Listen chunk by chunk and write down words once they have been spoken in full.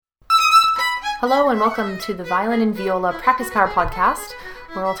Hello and welcome to the Violin and Viola Practice Power Podcast.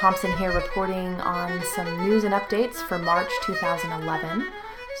 Laurel Thompson here reporting on some news and updates for March 2011.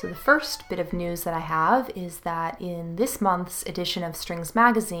 So the first bit of news that I have is that in this month's edition of Strings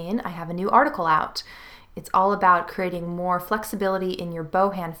Magazine, I have a new article out. It's all about creating more flexibility in your bow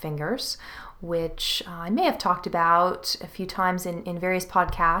hand fingers, which I may have talked about a few times in various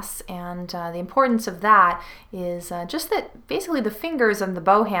podcasts. And the importance of that is just that basically the fingers of the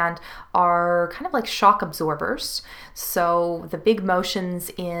bow hand are kind of like shock absorbers. So the big motions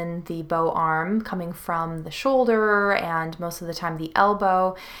in the bow arm coming from the shoulder and most of the time the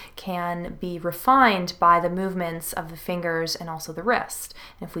elbow can be refined by the movements of the fingers and also the wrist.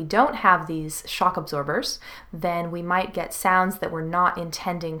 And if we don't have these shock absorbers, then we might get sounds that we're not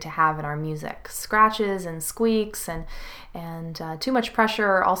intending to have in our music. Scratches and squeaks and too much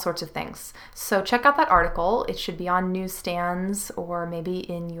pressure, all sorts of things. So check out that article. It should be on newsstands or maybe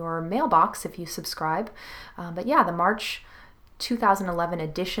in your mailbox if you subscribe. But yeah, the March 2011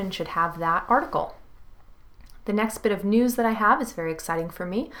 edition should have that article. The next bit of news that I have is very exciting for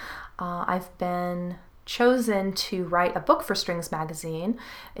me. I've been chosen to write a book for Strings Magazine.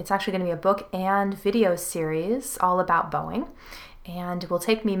 It's actually going to be a book and video series all about bowing. And it will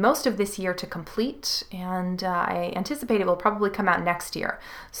take me most of this year to complete, and I anticipate it will probably come out next year.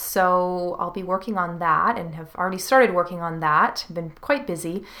 So I'll be working on that and have already started working on that. I've been quite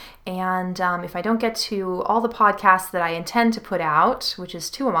busy, and if I don't get to all the podcasts that I intend to put out, which is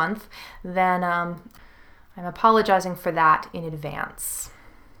 2 a month, then I'm apologizing for that in advance.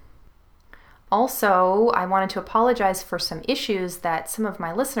 Also, I wanted to apologize for some issues that some of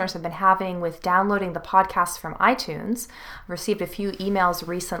my listeners have been having with downloading the podcast from iTunes. I've received a few emails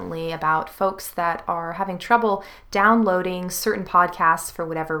recently about folks that are having trouble downloading certain podcasts for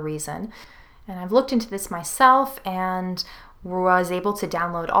whatever reason. And I've looked into this myself and was able to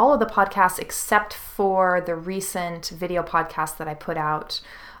download all of the podcasts except for the recent video podcast that I put out,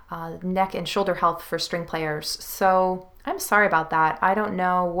 Neck and Shoulder Health for String Players. So I'm sorry about that. I don't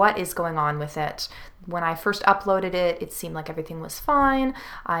know what is going on with it. When I first uploaded it, it seemed like everything was fine.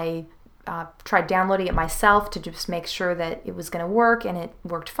 I tried downloading it myself to just make sure that it was going to work, and it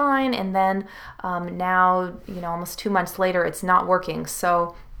worked fine. And then now, almost 2 months later, it's not working.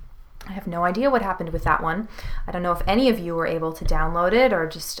 So I have no idea what happened with that one. I don't know if any of you were able to download it or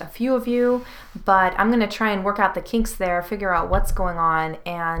just a few of you, but I'm going to try and work out the kinks there, figure out what's going on,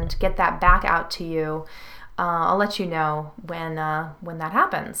 and get that back out to you. I'll let you know when that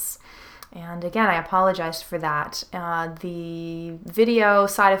happens. And again, I apologize for that. The video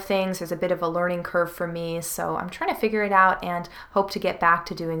side of things, there's a bit of a learning curve for me, so I'm trying to figure it out and hope to get back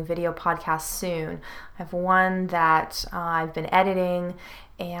to doing video podcasts soon. I have one that I've been editing,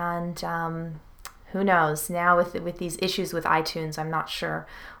 and who knows, now with these issues with iTunes, I'm not sure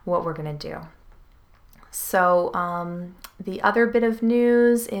what we're going to do. So the other bit of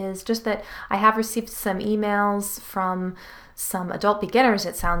news is just that I have received some emails from some adult beginners,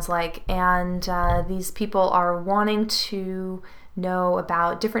 it sounds like, and these people are wanting to know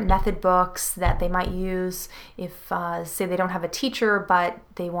about different method books that they might use if, say, they don't have a teacher, but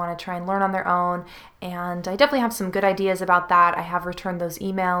they want to try and learn on their own. And I definitely have some good ideas about that. I have returned those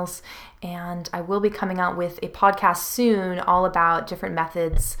emails, and I will be coming out with a podcast soon all about different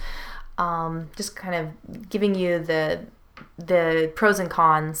methods. Just kind of giving you the pros and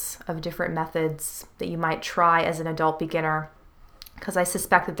cons of different methods that you might try as an adult beginner, because I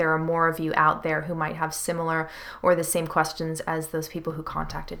suspect that there are more of you out there who might have similar or the same questions as those people who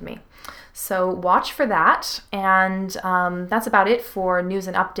contacted me. So watch for that, and that's about it for news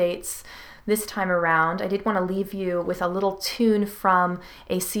and updates this time around. I did want to leave you with a little tune from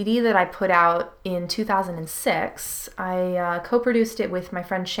a CD that I put out in 2006. I co-produced it with my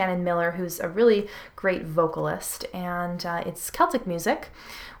friend Shannon Miller, who's a really great vocalist, and it's Celtic music.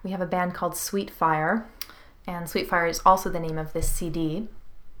 We have a band called Sweet Fire, and Sweet Fire is also the name of this CD.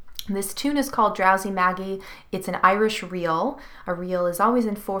 This tune is called Drowsy Maggie. It's an Irish reel. A reel is always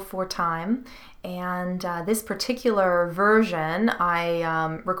in 4/4 time. And this particular version,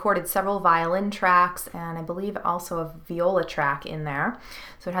 I recorded several violin tracks and I believe also a viola track in there.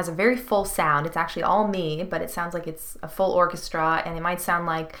 So it has a very full sound. It's actually all me, but it sounds like it's a full orchestra, and it might sound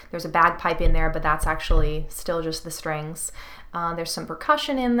like there's a bagpipe in there, but that's actually still just the strings. There's some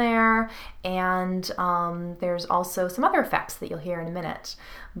percussion in there, and there's also some other effects that you'll hear in a minute.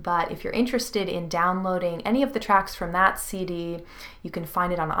 But if you're interested in downloading any of the tracks from that CD, you can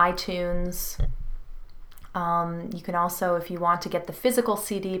find it on iTunes. You can also, if you want to get the physical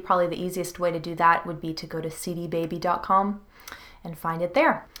CD, probably the easiest way to do that would be to go to cdbaby.com and find it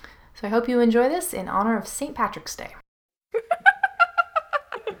there. So I hope you enjoy this in honor of St. Patrick's Day.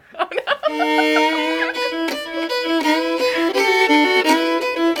 Oh no.